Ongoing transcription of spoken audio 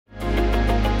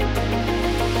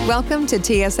Welcome to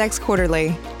TSX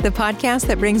Quarterly, the podcast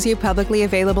that brings you publicly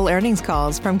available earnings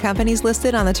calls from companies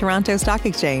listed on the Toronto Stock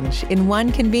Exchange in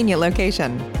one convenient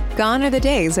location. Gone are the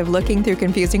days of looking through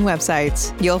confusing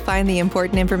websites. You'll find the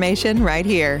important information right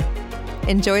here.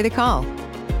 Enjoy the call.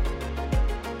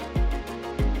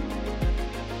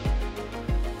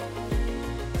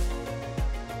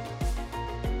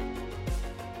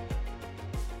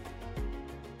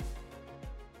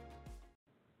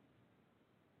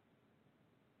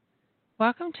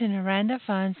 Welcome to Noranda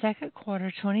Fund's second quarter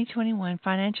 2021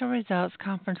 financial results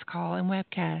conference call and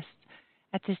webcast.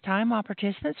 At this time, all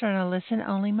participants are in a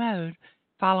listen-only mode.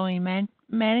 Following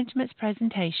management's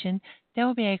presentation, there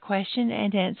will be a question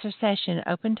and answer session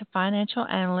open to financial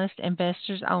analysts and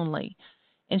investors only.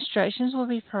 Instructions will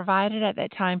be provided at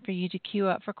that time for you to queue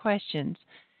up for questions.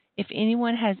 If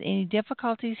anyone has any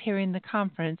difficulties hearing the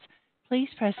conference, please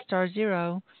press star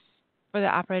 0 for the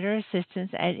operator assistance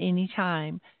at any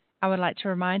time. I would like to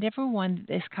remind everyone that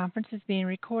this conference is being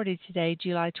recorded today,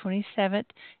 July 27th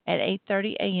at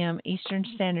 8:30 a.m. Eastern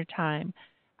Standard Time.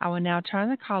 I will now turn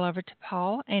the call over to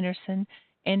Paul Anderson,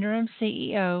 Interim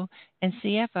CEO and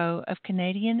CFO of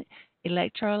Canadian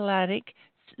Electrolytic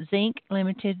Zinc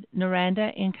Limited,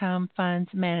 Noranda Income Funds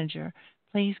Manager.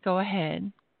 Please go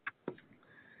ahead.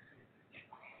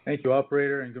 Thank you,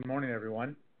 operator, and good morning,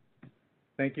 everyone.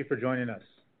 Thank you for joining us.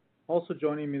 Also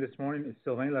joining me this morning is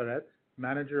Sylvain Larette,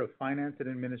 Manager of Finance and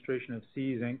Administration of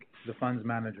CE Inc., the Fund's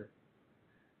Manager.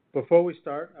 Before we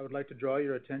start, I would like to draw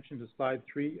your attention to slide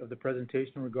 3 of the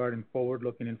presentation regarding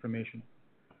forward-looking information.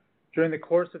 During the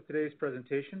course of today's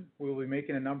presentation, we will be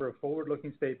making a number of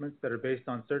forward-looking statements that are based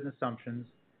on certain assumptions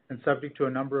and subject to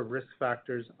a number of risk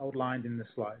factors outlined in this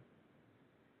slide.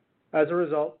 As a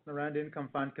result, Noranda Income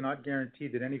Fund cannot guarantee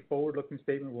that any forward-looking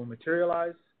statement will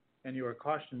materialize, and you are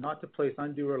cautioned not to place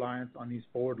undue reliance on these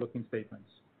forward-looking statements.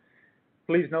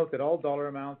 Please note that all dollar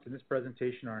amounts in this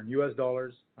presentation are in U.S.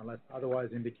 dollars unless otherwise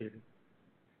indicated.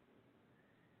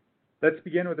 Let's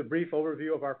begin with a brief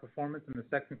overview of our performance in the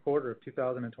second quarter of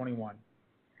 2021.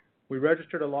 We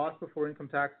registered a loss before income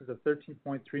taxes of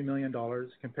 $13.3 million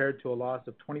compared to a loss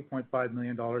of $20.5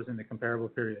 million in the comparable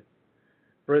period.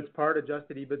 For its part,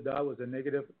 adjusted EBITDA was a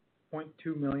negative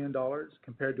 $0.2 million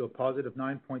compared to a positive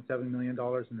 $9.7 million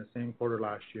in the same quarter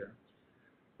last year.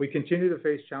 We continue to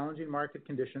face challenging market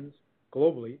conditions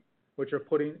globally, which are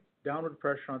putting downward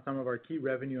pressure on some of our key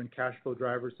revenue and cash flow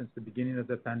drivers since the beginning of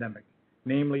the pandemic,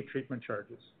 namely treatment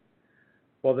charges.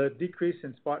 While the decrease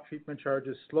in spot treatment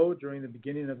charges slowed during the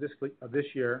beginning of this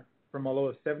year from a low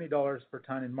of $70 per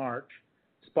ton in March,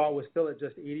 spot was still at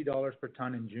just $80 per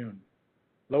ton in June.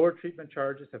 Lower treatment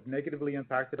charges have negatively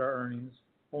impacted our earnings,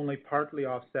 only partly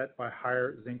offset by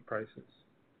higher zinc prices.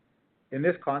 In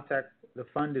this context, the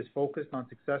fund is focused on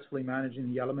successfully managing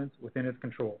the elements within its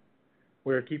control.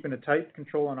 We are keeping a tight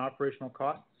control on operational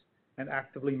costs and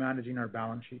actively managing our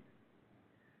balance sheet.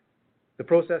 The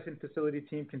processing facility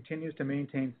team continues to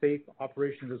maintain safe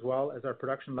operations as well as our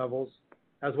production levels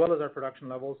in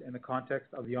the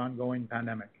context of the ongoing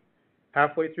pandemic.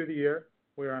 Halfway through the year,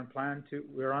 we are on plan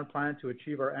to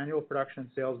achieve our annual production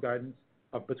and sales guidance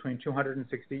of between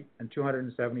 260 and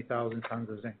 270,000 tons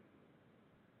of zinc.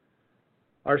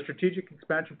 Our strategic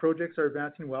expansion projects are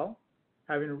advancing well,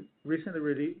 having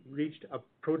recently reached a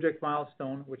project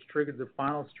milestone which triggered the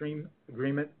final stream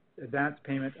agreement advance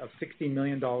payment of $16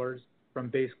 million from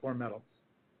Base Core Metals.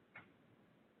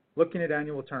 Looking at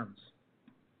annual terms.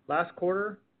 Last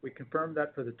quarter, we confirmed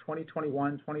that for the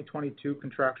 2021-2022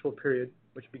 contractual period,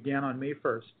 which began on May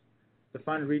 1st, the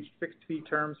fund reached fixed fee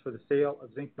terms for the sale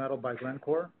of zinc metal by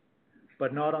Glencore,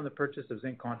 but not on the purchase of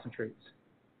zinc concentrates.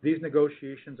 These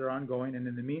negotiations are ongoing, and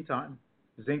in the meantime,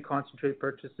 zinc concentrate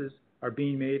purchases are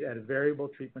being made at a variable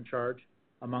treatment charge,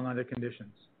 among other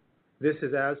conditions. This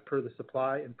is as per the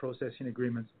supply and processing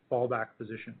agreement's fallback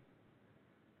position.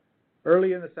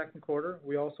 Early in the second quarter,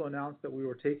 we also announced that we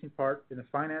were taking part in the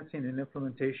financing and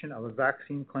implementation of a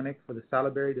vaccine clinic for the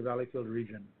Salaberry to Valleyfield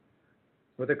region.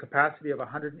 With a capacity of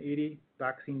 180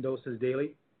 vaccine doses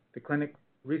daily, the clinic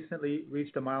recently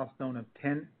reached a milestone of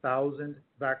 10,000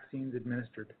 vaccines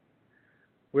administered.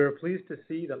 We are pleased to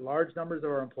see that large numbers of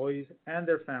our employees and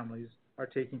their families are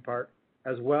taking part,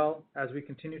 as well as we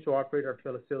continue to operate our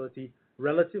facility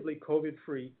relatively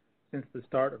COVID-free since the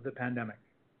start of the pandemic.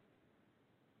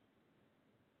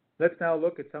 Let's now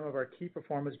look at some of our key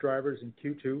performance drivers in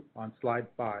Q2 on slide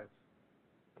 5.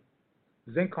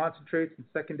 Zinc concentrates and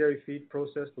secondary feed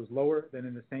process was lower than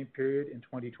in the same period in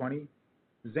 2020.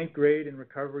 Zinc grade and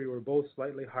recovery were both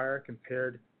slightly higher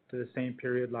compared to the same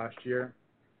period last year.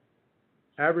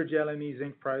 Average LME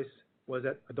zinc price was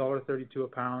at $1.32 a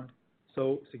pound,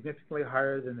 so significantly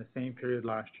higher than the same period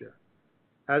last year.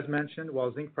 As mentioned,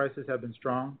 while zinc prices have been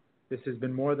strong, this has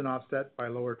been more than offset by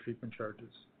lower treatment charges.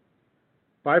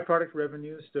 Byproduct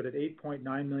revenues stood at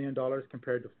 $8.9 million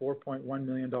compared to $4.1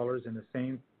 million in the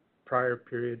same prior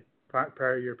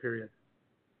year period.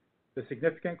 The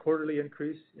significant quarterly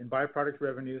increase in byproduct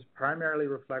revenues primarily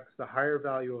reflects the higher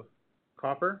value of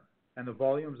copper and the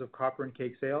volumes of copper and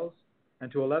cake sales,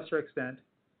 and to a lesser extent,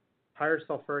 higher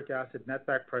sulfuric acid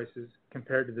netback prices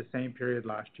compared to the same period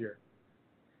last year.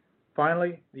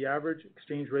 Finally, the average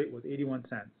exchange rate was 81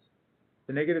 cents.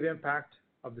 The negative impact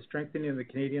of the strengthening of the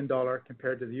Canadian dollar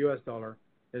compared to the US dollar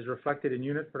is reflected in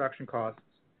unit production costs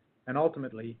and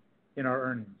ultimately in our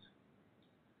earnings.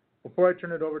 Before I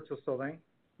turn it over to Sylvain,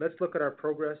 let's look at our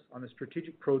progress on the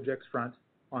strategic projects front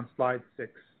on slide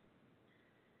 6.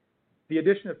 The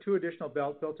addition of 2 additional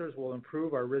belt filters will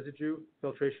improve our residue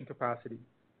filtration capacity.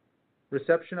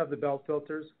 Reception of the belt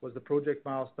filters was the project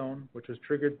milestone which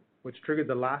triggered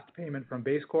the last payment from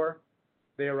BaseCore.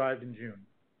 They arrived in June.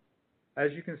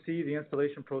 As you can see, the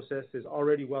installation process is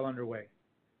already well underway.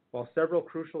 While several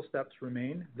crucial steps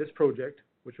remain, this project,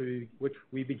 which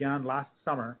we began last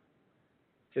summer,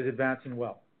 is advancing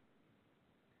well.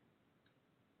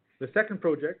 The second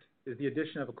project is the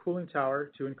addition of a cooling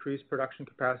tower to increase production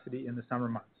capacity in the summer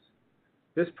months.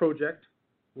 This project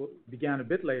began a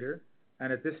bit later,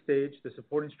 and at this stage, the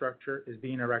supporting structure is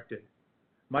being erected.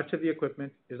 Much of the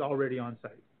equipment is already on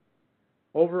site.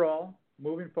 Overall,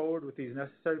 moving forward with these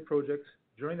necessary projects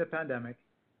during the pandemic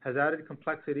has added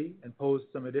complexity and posed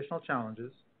some additional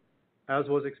challenges, as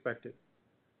was expected.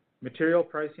 Material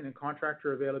pricing and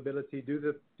contractor availability due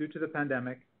to the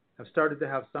pandemic have started to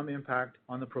have some impact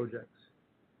on the projects.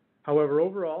 However,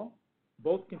 overall,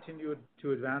 both continue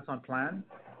to advance on plan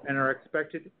and are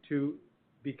expected to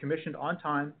be commissioned on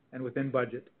time and within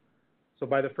budget, so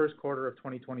by the first quarter of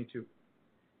 2022.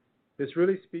 This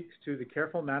really speaks to the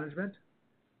careful management,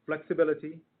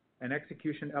 flexibility, and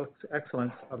execution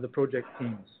excellence of the project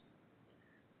teams.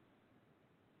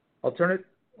 I'll turn it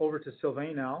over to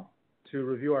Sylvain now to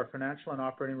review our financial and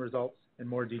operating results in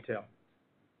more detail.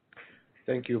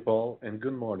 Thank you, Paul, and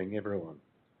good morning, everyone.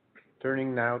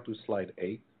 Turning now to slide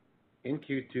 8. In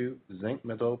Q2, zinc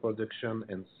metal production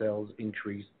and sales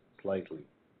increased slightly.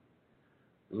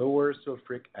 Lower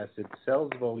sulfuric acid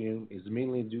sales volume is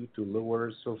mainly due to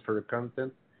lower sulfur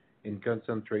content in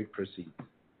concentrate proceeds,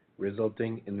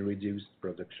 resulting in reduced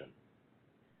production.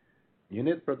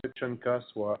 Unit production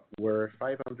costs were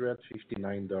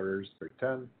 $559 per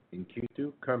ton in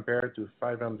Q2 compared to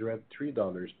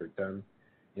 $503 per ton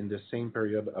in the same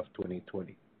period of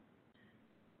 2020.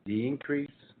 The increase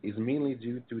is mainly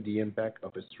due to the impact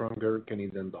of a stronger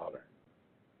Canadian dollar.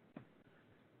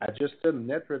 Adjusted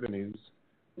net revenues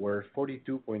were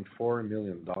 $42.4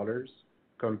 million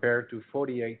compared to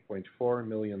 $48.4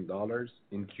 million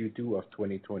in Q2 of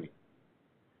 2020.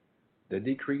 The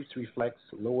decrease reflects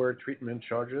lower treatment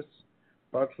charges,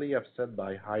 partly offset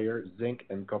by higher zinc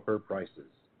and copper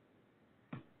prices.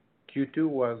 Q2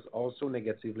 was also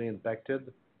negatively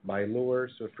impacted by lower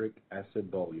sulfuric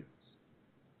acid volumes.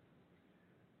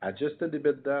 Adjusted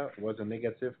EBITDA was a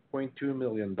negative $0.2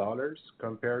 million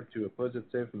compared to a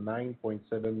positive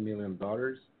 $9.7 million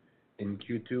in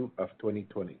Q2 of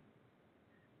 2020.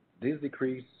 This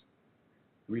decrease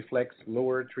reflects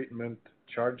lower treatment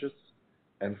charges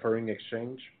and foreign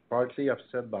exchange, partly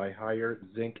offset by higher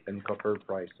zinc and copper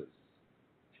prices.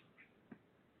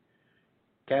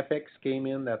 CapEx came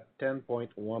in at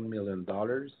 $10.1 million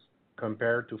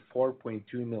compared to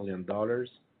 $4.2 million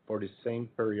for the same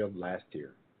period last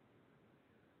year.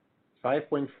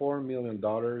 $5.4 million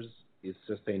is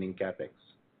sustaining CapEx.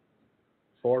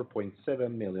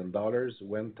 $4.7 million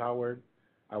went toward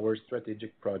our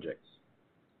strategic projects.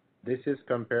 This is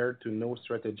compared to no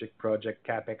strategic project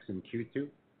CapEx in Q2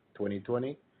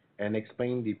 2020 and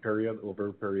explain the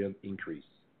period-over-period increase.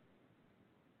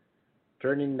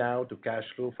 Turning now to cash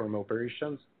flow from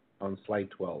operations on slide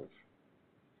 12.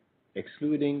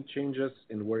 Excluding changes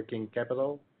in working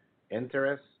capital,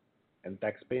 interest, and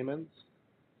tax payments,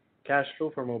 cash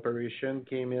flow from operation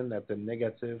came in at a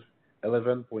negative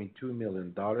 $11.2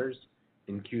 million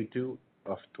in Q2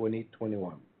 of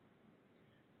 2021.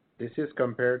 This is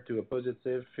compared to a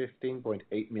positive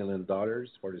 $15.8 million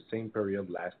for the same period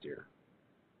last year.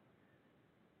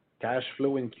 Cash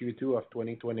flow in Q2 of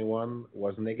 2021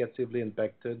 was negatively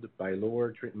impacted by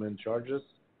lower treatment charges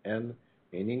and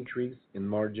an increase in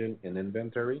margin in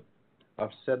inventory,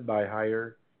 offset by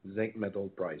higher zinc metal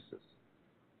prices.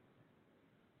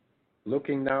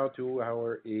 Looking now to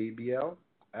our ABL,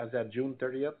 as at June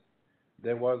 30th,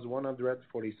 there was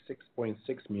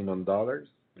 $146.6 million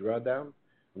drawdown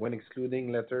when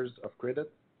excluding letters of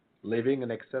credit, leaving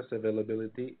an excess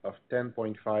availability of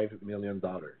 $10.5 million.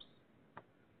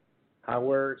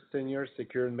 Our senior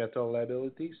secured metal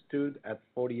liability stood at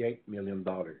 $48 million.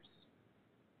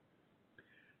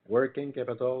 Working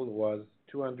capital was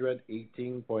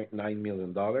 $218.9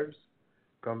 million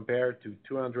compared to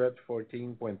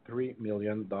 $214.3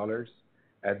 million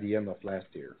at the end of last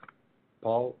year.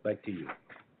 Paul, back to you.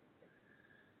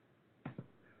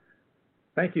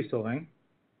 Thank you, Sylvain.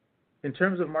 In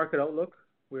terms of market outlook,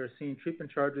 we are seeing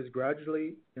treatment charges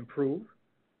gradually improve,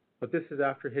 but this is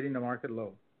after hitting the market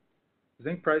low.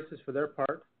 Zinc prices, for their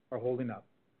part, are holding up,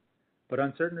 but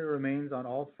uncertainty remains on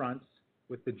all fronts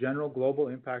with the general global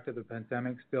impact of the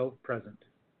pandemic still present.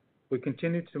 We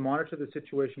continue to monitor the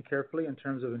situation carefully in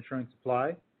terms of ensuring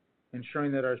supply,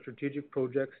 ensuring that our strategic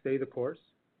projects stay the course,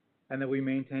 and that we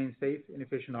maintain safe and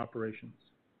efficient operations.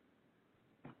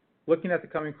 Looking at the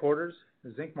coming quarters,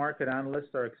 the zinc market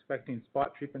analysts are expecting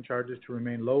spot treatment charges to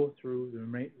remain low through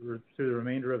the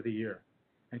remainder of the year.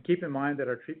 And keep in mind that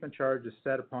our treatment charge is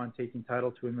set upon taking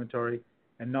title to inventory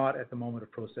and not at the moment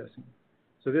of processing.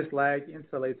 So this lag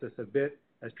insulates us a bit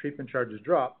as treatment charges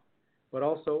drop, but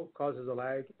also causes a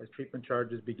lag as treatment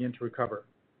charges begin to recover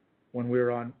when we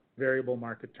are on variable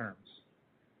market terms.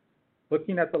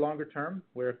 Looking at the longer term,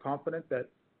 we are confident that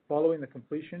following the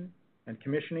completion and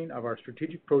commissioning of our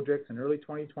strategic projects in early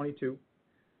 2022,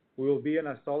 we will be in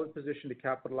a solid position to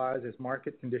capitalize as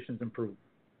market conditions improve.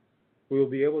 We will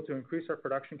be able to increase our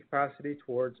production capacity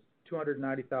towards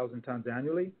 290,000 tons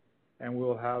annually, and we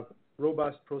will have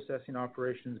robust processing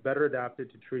operations better adapted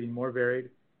to treating more varied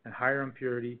and higher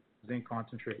impurity zinc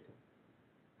concentrate.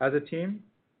 As a team,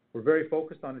 we're very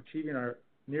focused on achieving our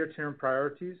near-term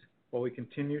priorities while we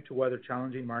continue to weather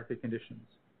challenging market conditions.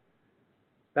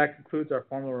 That concludes our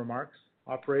formal remarks.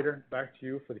 Operator, back to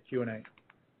you for the Q&A.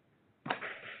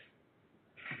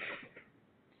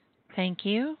 Thank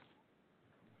you.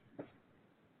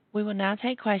 We will now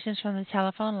take questions from the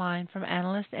telephone line from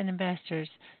analysts and investors.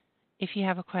 If you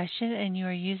have a question and you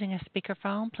are using a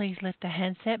speakerphone, please lift the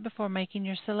handset before making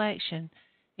your selection.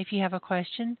 If you have a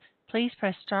question, please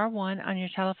press star 1 on your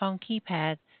telephone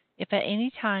keypad. If at any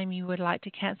time you would like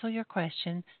to cancel your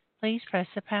question, please press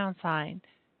the pound sign.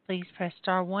 Please press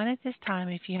star 1 at this time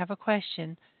if you have a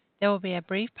question. There will be a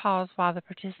brief pause while the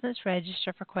participants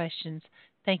register for questions.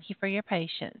 Thank you for your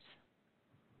patience.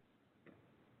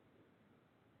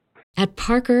 At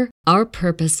Parker, our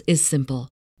purpose is simple.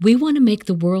 We want to make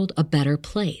the world a better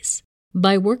place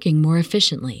by working more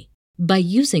efficiently, by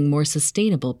using more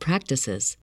sustainable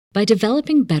practices, by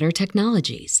developing better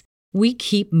technologies. We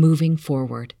keep moving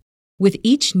forward. With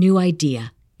each new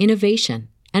idea, innovation,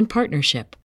 and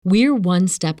partnership, we're one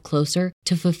step closer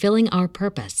to fulfilling our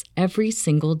purpose every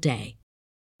single day.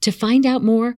 To find out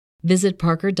more, visit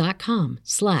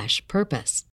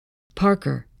parker.com/purpose.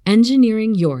 Parker,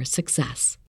 engineering your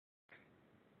success.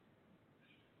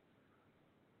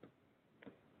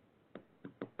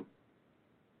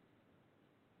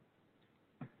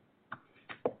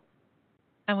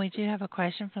 And we do have a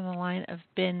question from the line of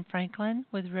Ben Franklin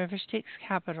with Riverstyx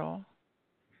Capital.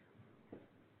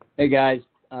 Hey, guys.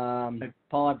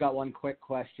 Paul, I've got one quick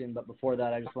question, but before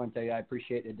that, I just want to tell you I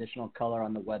appreciate the additional color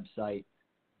on the website.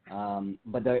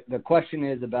 But the question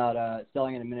is about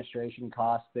selling and administration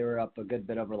costs. They were up a good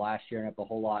bit over last year and up a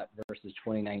whole lot versus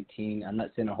 2019. I'm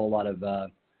not seeing a whole lot of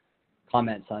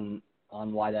comments on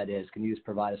why that is. Can you just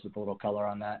provide us with a little color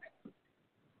on that?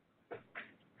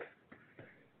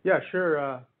 Yeah,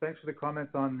 sure. Thanks for the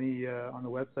comments on the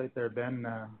website there, Ben.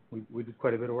 We did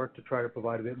quite a bit of work to try to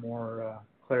provide a bit more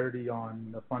clarity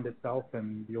on the fund itself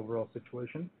and the overall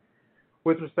situation.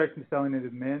 With respect to selling and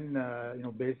admin,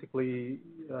 basically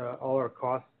all our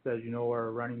costs, as you know,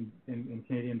 are running in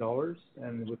Canadian dollars,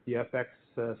 and with the FX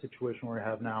situation we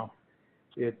have now,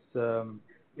 it's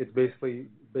basically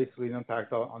an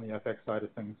impact on the FX side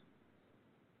of things.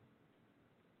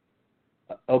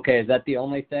 Okay, is that the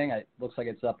only thing? It looks like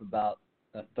it's up about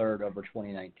a third over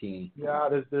 2019. Yeah,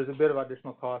 there's a bit of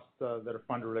additional costs that are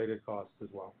fund-related costs as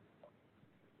well.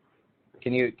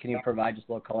 Can you provide just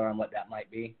a little color on what that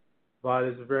might be? Well,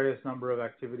 there's a various number of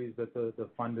activities that the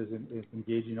fund is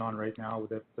engaging on right now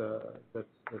that's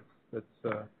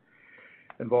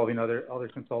involving other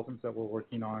consultants that we're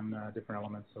working on different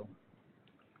elements. So.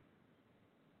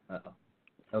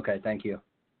 Okay, thank you.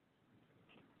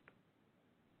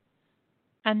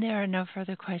 And there are no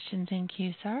further questions in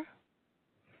queue, sir.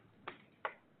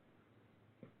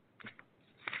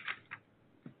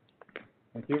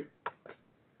 Thank you.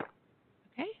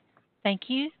 Okay, thank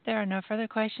you. There are no further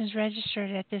questions registered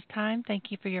at this time.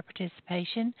 Thank you for your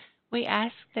participation. We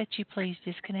ask that you please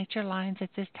disconnect your lines at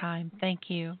this time. Thank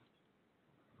you.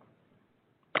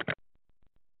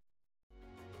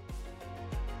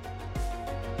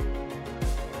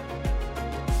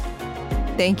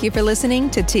 Thank you for listening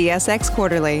to TSX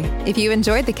Quarterly. If you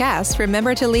enjoyed the cast,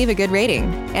 remember to leave a good rating.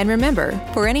 And remember,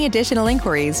 for any additional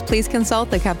inquiries, please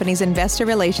consult the company's investor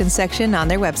relations section on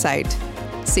their website.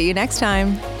 See you next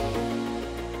time.